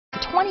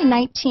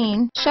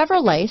2019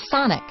 Chevrolet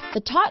Sonic.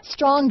 The taut,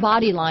 strong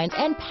body lines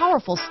and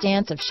powerful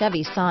stance of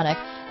Chevy Sonic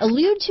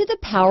allude to the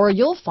power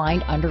you'll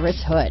find under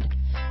its hood.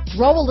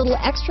 Throw a little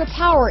extra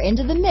power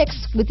into the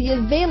mix with the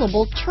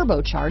available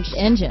turbocharged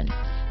engine.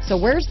 So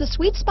where's the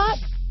sweet spot?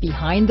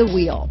 Behind the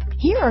wheel.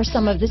 Here are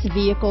some of this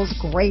vehicle's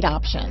great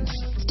options: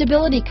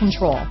 stability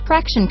control,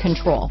 traction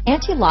control,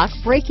 anti-lock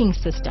braking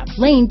system,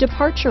 lane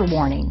departure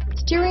warning,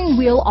 steering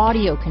wheel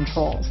audio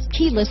controls,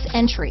 keyless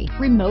entry,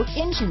 remote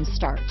engine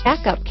start,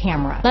 backup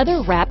camera,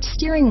 leather-wrapped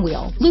steering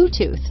wheel,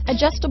 Bluetooth,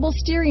 adjustable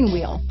steering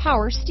wheel,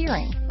 power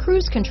steering,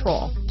 cruise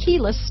control,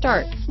 keyless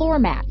start, floor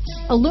mats,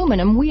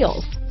 aluminum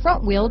wheels,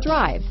 front-wheel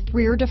drive,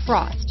 rear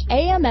defrost,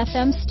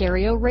 AM/FM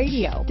stereo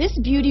radio. This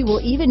beauty will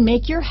even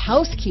make your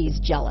house keys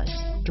jealous.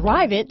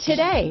 Drive it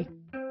today.